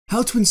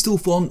How to install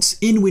fonts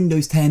in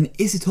Windows 10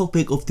 is the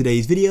topic of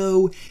today's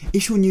video.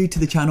 If you're new to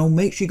the channel,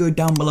 make sure you go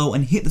down below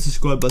and hit the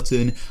subscribe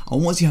button.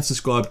 And once you have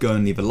subscribed, go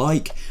and leave a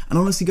like. And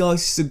honestly guys,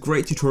 this is a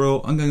great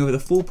tutorial. I'm going over the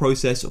full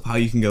process of how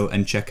you can go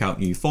and check out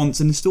new fonts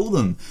and install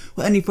them.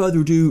 Without any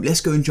further ado, let's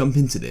go and jump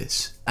into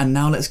this. And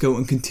now let's go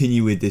and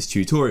continue with this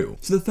tutorial.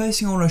 So the first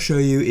thing I want to show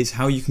you is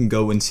how you can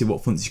go and see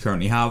what fonts you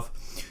currently have.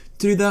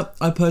 To do that,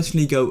 I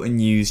personally go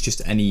and use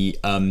just any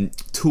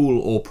tool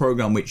or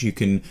program which you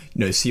can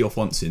see your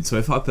fonts in. So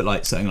if I put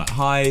like something like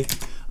hi,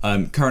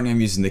 currently I'm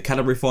using the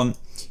Calibri font.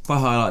 If I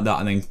highlight that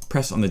and then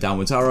press on the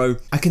downwards arrow,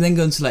 I can then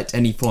go and select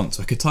any font.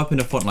 So I could type in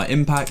a font like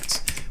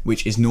Impact,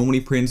 which is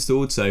normally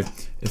pre-installed. So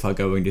if I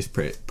go and just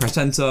press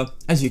enter,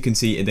 as you can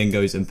see, it then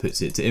goes and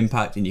puts it to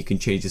Impact, and you can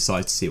change the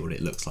size to see what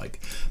it looks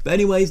like. But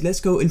anyways,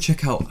 let's go and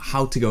check out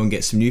how to go and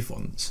get some new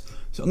fonts.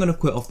 So I'm going to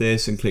quit off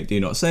this and click do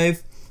not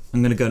save.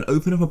 I'm going to go and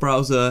open up a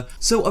browser.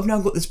 So I've now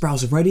got this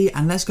browser ready,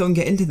 and let's go and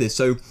get into this.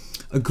 So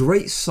a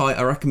great site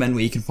I recommend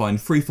where you can find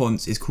free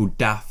fonts is called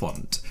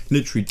DaFont.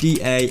 Literally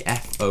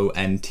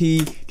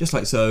D-A-F-O-N-T, just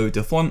like so,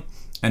 DaFont,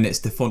 and it's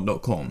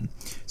dafont.com.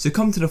 So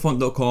come to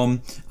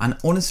dafont.com, and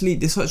honestly,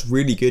 this site's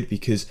really good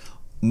because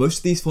most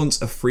of these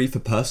fonts are free for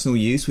personal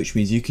use, which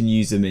means you can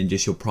use them in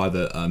just your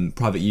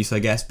private use, I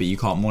guess, but you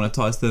can't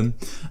monetize them.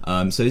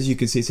 So as you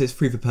can see, it says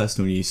free for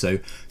personal use. So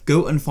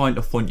go and find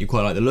a font you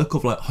quite like. The look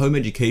of like Home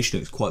Education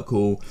looks quite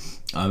cool,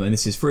 and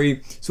this is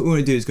free. So what we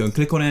want to do is go and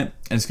click on it,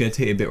 and it's going to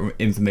tell you a bit of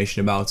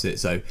information about it.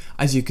 So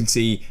as you can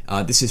see,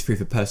 this is free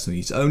for personal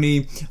use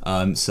only.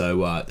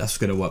 So that's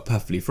going to work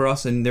perfectly for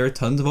us, and there are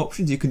tons of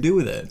options you can do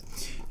with it.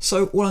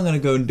 So what I'm going to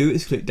go and do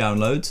is click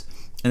download.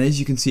 And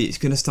as you can see, it's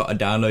going to start a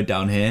download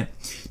down here.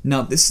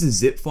 Now this is a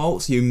zip file,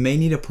 so you may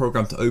need a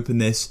program to open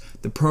this.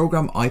 The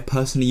program I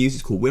personally use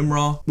is called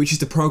winrar, which is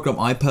the program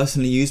I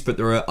personally use, but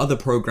there are other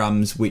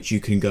programs which you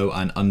can go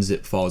and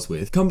unzip files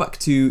with. Come back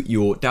to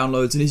your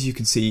downloads, and as you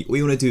can see, all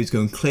you want to do is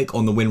go and click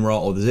on the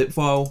winrar or the zip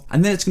file,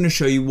 and then it's going to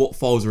show you what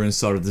files are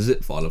inside of the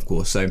zip file, of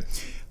course. So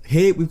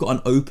here we've got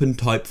an open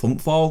type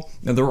font file.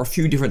 Now there are a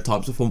few different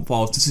types of font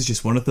files. This is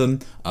just one of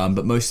them,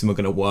 but most of them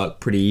are going to work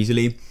pretty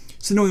easily.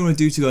 So now what you want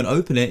to do to go and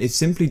open it is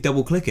simply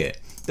double click it.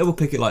 Double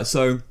click it like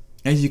so.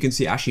 As you can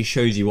see, it actually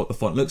shows you what the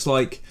font looks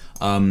like.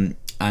 And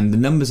the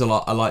numbers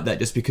are like that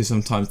just because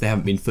sometimes they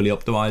haven't been fully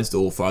optimized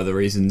or for other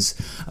reasons.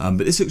 But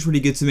this looks really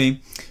good to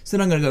me. So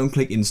then I'm going to go and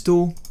click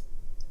install.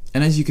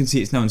 And as you can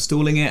see, it's now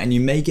installing it, and you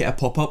may get a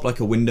pop-up like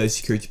a Windows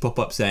security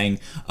pop-up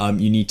saying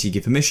you need to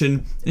give permission.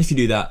 And if you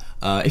do that,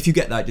 if you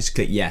get that, just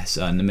click yes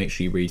and then make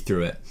sure you read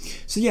through it.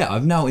 So yeah,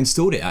 I've now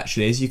installed it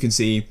actually. As you can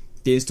see,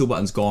 the install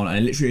button's gone, and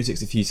it literally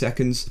takes a few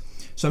seconds.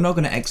 So I'm now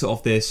going to exit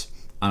off this,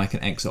 and I can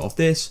exit off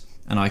this,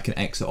 and I can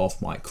exit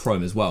off my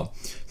Chrome as well.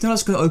 Then I'm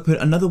just going to open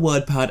another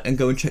WordPad and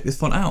go and check this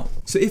font out.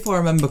 So if I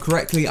remember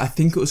correctly, I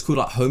think it was called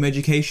like Home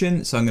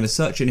Education. So I'm going to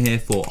search in here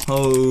for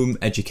Home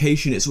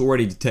Education. It's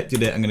already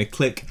detected it. I'm going to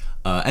click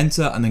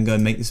enter and then go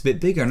and make this a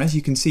bit bigger. And as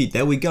you can see,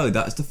 there we go.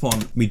 That's the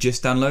font we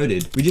just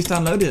downloaded. We just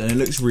downloaded it, and it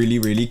looks really,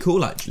 really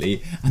cool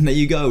actually. And there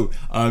you go.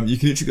 You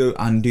can literally go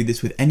and do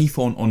this with any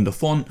font on the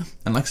font.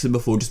 And like I said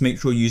before, just make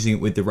sure you're using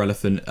it with the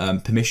relevant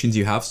permissions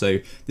you have. So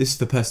this is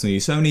for personal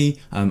use only,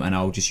 and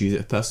I'll just use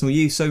it for personal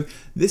use. So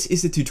this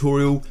is the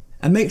tutorial.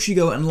 And make sure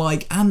you go and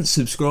like and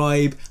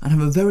subscribe, and have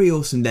a very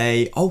awesome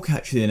day. I'll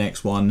catch you in the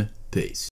next one. Peace.